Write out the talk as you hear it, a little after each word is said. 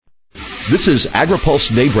This is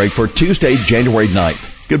AgriPulse Daybreak for Tuesday, January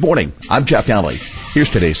 9th. Good morning. I'm Jeff Alley. Here's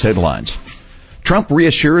today's headlines. Trump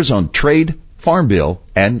reassures on trade, farm bill,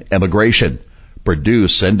 and immigration. Purdue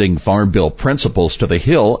sending farm bill principles to the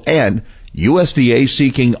Hill, and USDA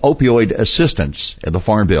seeking opioid assistance in the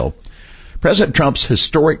farm bill. President Trump's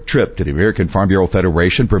historic trip to the American Farm Bureau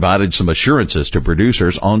Federation provided some assurances to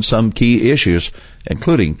producers on some key issues,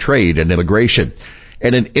 including trade and immigration.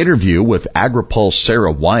 In an interview with AgriPulse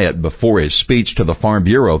Sarah Wyatt before his speech to the Farm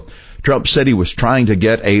Bureau, Trump said he was trying to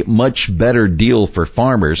get a much better deal for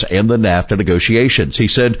farmers and the NAFTA negotiations. He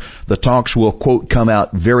said the talks will, quote, come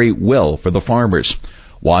out very well for the farmers.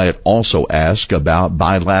 Wyatt also asked about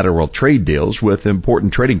bilateral trade deals with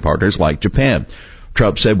important trading partners like Japan.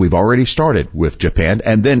 Trump said we've already started with Japan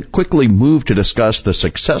and then quickly moved to discuss the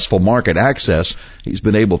successful market access he's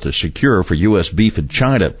been able to secure for U.S. beef in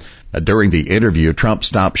China. During the interview, Trump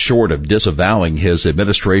stopped short of disavowing his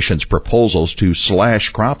administration's proposals to slash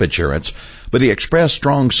crop insurance, but he expressed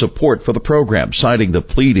strong support for the program, citing the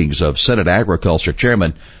pleadings of Senate Agriculture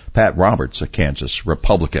Chairman Pat Roberts, a Kansas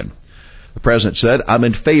Republican. The president said, I'm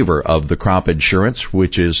in favor of the crop insurance,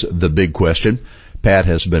 which is the big question. Pat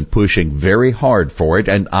has been pushing very hard for it,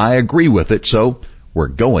 and I agree with it, so we're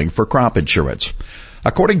going for crop insurance.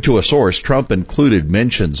 According to a source, Trump included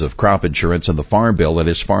mentions of crop insurance in the Farm Bill in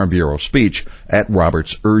his Farm Bureau speech at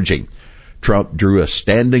Roberts' urging. Trump drew a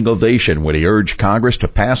standing ovation when he urged Congress to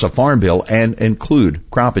pass a farm bill and include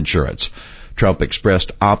crop insurance. Trump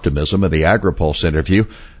expressed optimism in the AgriPulse interview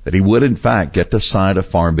that he would in fact get to sign a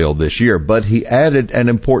farm bill this year, but he added an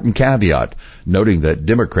important caveat, noting that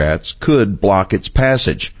Democrats could block its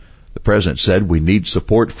passage. The president said, we need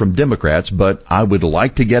support from Democrats, but I would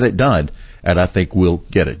like to get it done, and I think we'll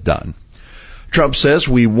get it done. Trump says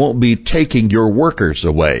we won't be taking your workers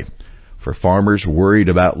away. For farmers worried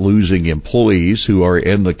about losing employees who are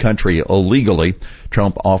in the country illegally,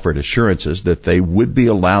 Trump offered assurances that they would be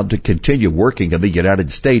allowed to continue working in the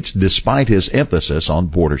United States despite his emphasis on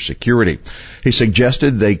border security. He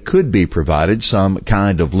suggested they could be provided some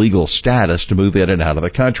kind of legal status to move in and out of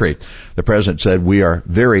the country. The president said, we are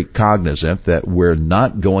very cognizant that we're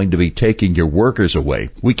not going to be taking your workers away.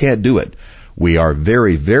 We can't do it. We are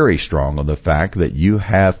very, very strong on the fact that you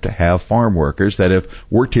have to have farm workers that have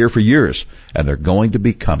worked here for years, and they're going to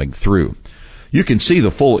be coming through. You can see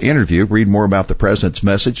the full interview, read more about the president's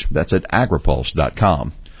message. That's at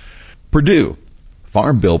agripulse.com. Purdue,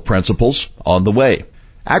 Farm Bill principles on the way.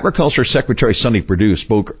 Agriculture Secretary Sonny Perdue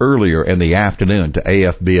spoke earlier in the afternoon to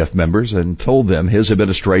AFBF members and told them his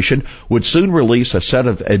administration would soon release a set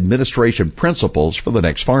of administration principles for the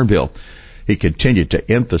next farm bill. He continued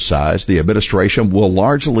to emphasize the administration will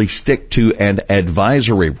largely stick to an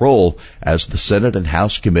advisory role as the Senate and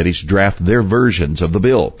House committees draft their versions of the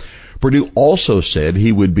bill. Perdue also said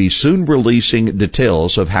he would be soon releasing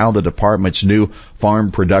details of how the department's new Farm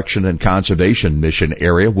Production and Conservation Mission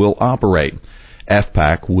area will operate.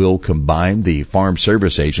 FPAC will combine the Farm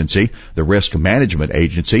Service Agency, the Risk Management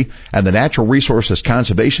Agency, and the Natural Resources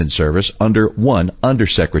Conservation Service under one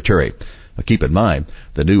undersecretary. Now keep in mind,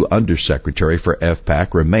 the new undersecretary for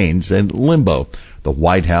FPAC remains in limbo. The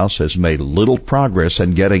White House has made little progress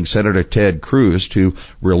in getting Senator Ted Cruz to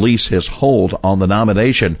release his hold on the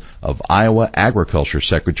nomination of Iowa Agriculture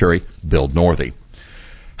Secretary Bill Northey.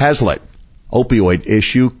 Hazlitt, opioid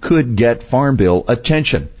issue could get Farm Bill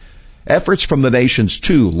attention. Efforts from the nation's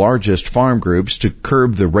two largest farm groups to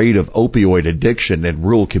curb the rate of opioid addiction in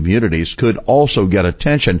rural communities could also get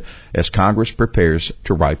attention as Congress prepares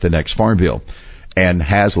to write the next farm bill. Ann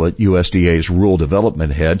Hazlitt, USDA's rural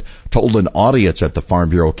development head, told an audience at the Farm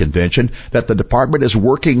Bureau convention that the department is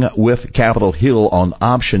working with Capitol Hill on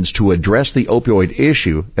options to address the opioid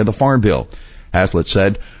issue in the farm bill. Hazlitt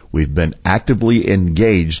said, we've been actively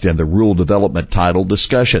engaged in the rural development title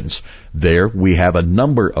discussions. There, we have a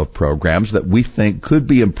number of programs that we think could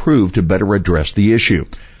be improved to better address the issue.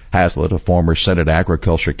 Hazlitt, a former Senate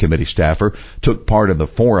Agriculture Committee staffer, took part in the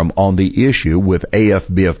forum on the issue with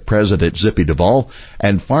AFBF President Zippy Duvall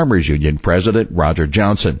and Farmers Union President Roger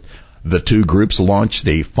Johnson. The two groups launched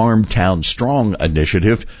the Farmtown Strong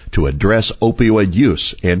initiative to address opioid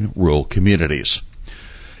use in rural communities.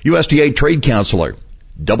 USDA Trade Counselor,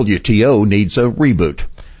 WTO needs a reboot.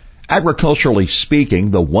 Agriculturally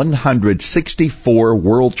speaking, the 164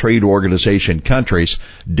 World Trade Organization countries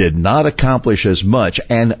did not accomplish as much,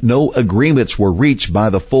 and no agreements were reached by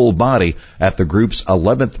the full body at the group's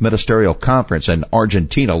 11th ministerial conference in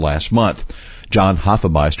Argentina last month. John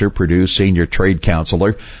Hoffmeister, Purdue's senior trade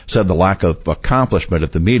counselor, said the lack of accomplishment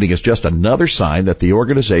at the meeting is just another sign that the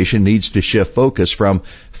organization needs to shift focus from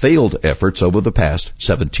failed efforts over the past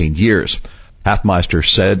 17 years. Hafmeister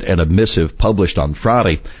said in a missive published on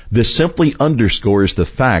Friday, this simply underscores the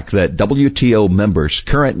fact that WTO members'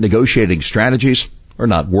 current negotiating strategies are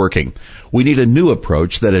not working. We need a new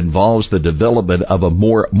approach that involves the development of a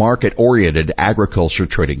more market-oriented agriculture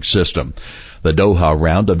trading system. The Doha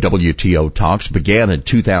round of WTO talks began in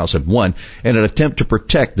 2001 in an attempt to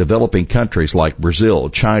protect developing countries like Brazil,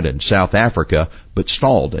 China, and South Africa, but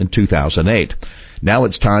stalled in 2008. Now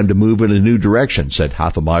it's time to move in a new direction, said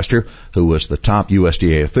Hafmeister, who was the top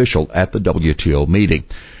USDA official at the WTO meeting.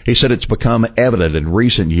 He said it's become evident in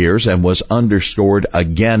recent years and was underscored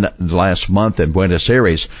again last month in Buenos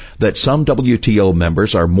Aires that some WTO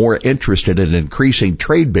members are more interested in increasing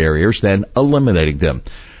trade barriers than eliminating them.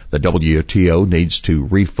 The WTO needs to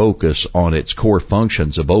refocus on its core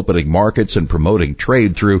functions of opening markets and promoting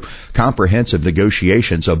trade through comprehensive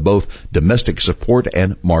negotiations of both domestic support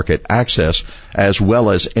and market access, as well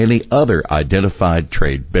as any other identified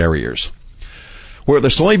trade barriers. Where the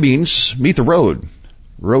soybeans meet the road.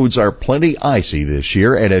 Roads are plenty icy this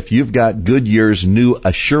year, and if you've got Goodyear's new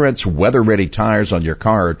Assurance weather-ready tires on your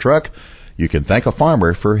car or truck, you can thank a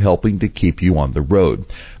farmer for helping to keep you on the road.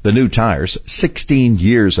 The new tires, 16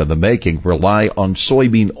 years in the making, rely on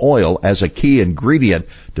soybean oil as a key ingredient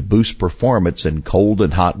to boost performance in cold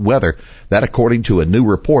and hot weather. That according to a new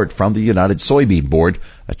report from the United Soybean Board,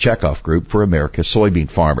 a checkoff group for America's soybean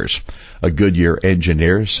farmers. A Goodyear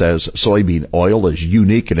engineer says soybean oil is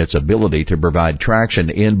unique in its ability to provide traction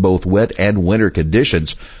in both wet and winter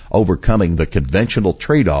conditions, overcoming the conventional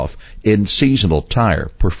trade-off in seasonal tire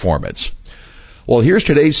performance. Well, here's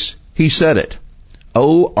today's He Said It.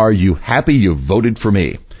 Oh, are you happy you voted for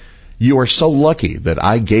me? You are so lucky that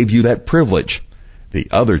I gave you that privilege. The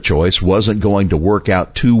other choice wasn't going to work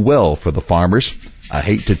out too well for the farmers, I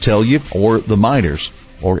hate to tell you, or the miners,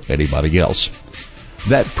 or anybody else.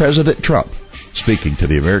 That President Trump speaking to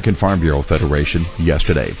the American Farm Bureau Federation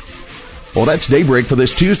yesterday. Well, that's Daybreak for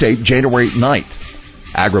this Tuesday, January 9th.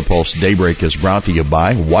 AgriPulse Daybreak is brought to you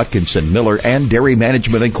by Watkinson Miller and Dairy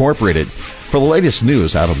Management Incorporated. For the latest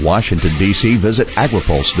news out of Washington, D.C., visit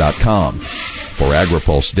agripulse.com. For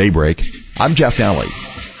AgriPulse Daybreak, I'm Jeff Nally.